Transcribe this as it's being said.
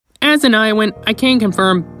As an Iowan, I can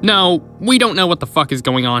confirm, no, we don't know what the fuck is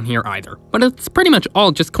going on here either. But it's pretty much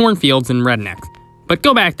all just cornfields and rednecks. But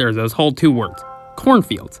go back there, those whole 2 words.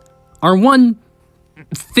 Cornfields are one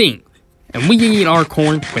thing. And we eat our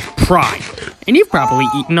corn with pride. And you've probably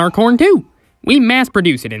eaten our corn too. We mass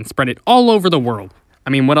produce it and spread it all over the world. I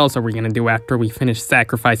mean, what else are we gonna do after we finish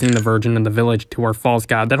sacrificing the virgin in the village to our false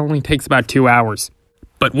god? That only takes about 2 hours.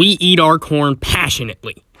 But we eat our corn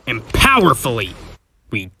passionately and powerfully.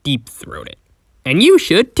 We deep throat it. And you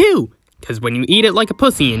should too. Cause when you eat it like a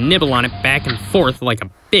pussy and nibble on it back and forth like a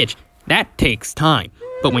bitch, that takes time.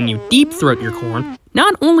 But when you deep throat your corn,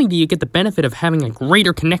 not only do you get the benefit of having a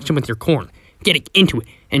greater connection with your corn, getting into it,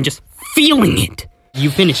 and just feeling it, you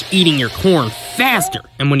finish eating your corn faster.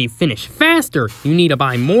 And when you finish faster, you need to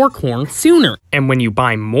buy more corn sooner. And when you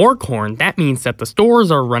buy more corn, that means that the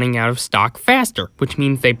stores are running out of stock faster, which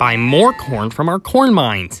means they buy more corn from our corn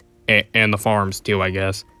mines. And the farms too, I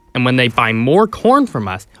guess. And when they buy more corn from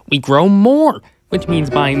us, we grow more, which means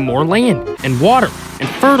buying more land and water and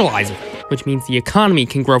fertilizer, which means the economy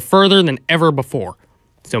can grow further than ever before.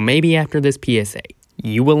 So maybe after this PSA,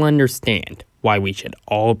 you will understand why we should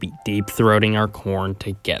all be deep-throating our corn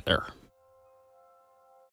together.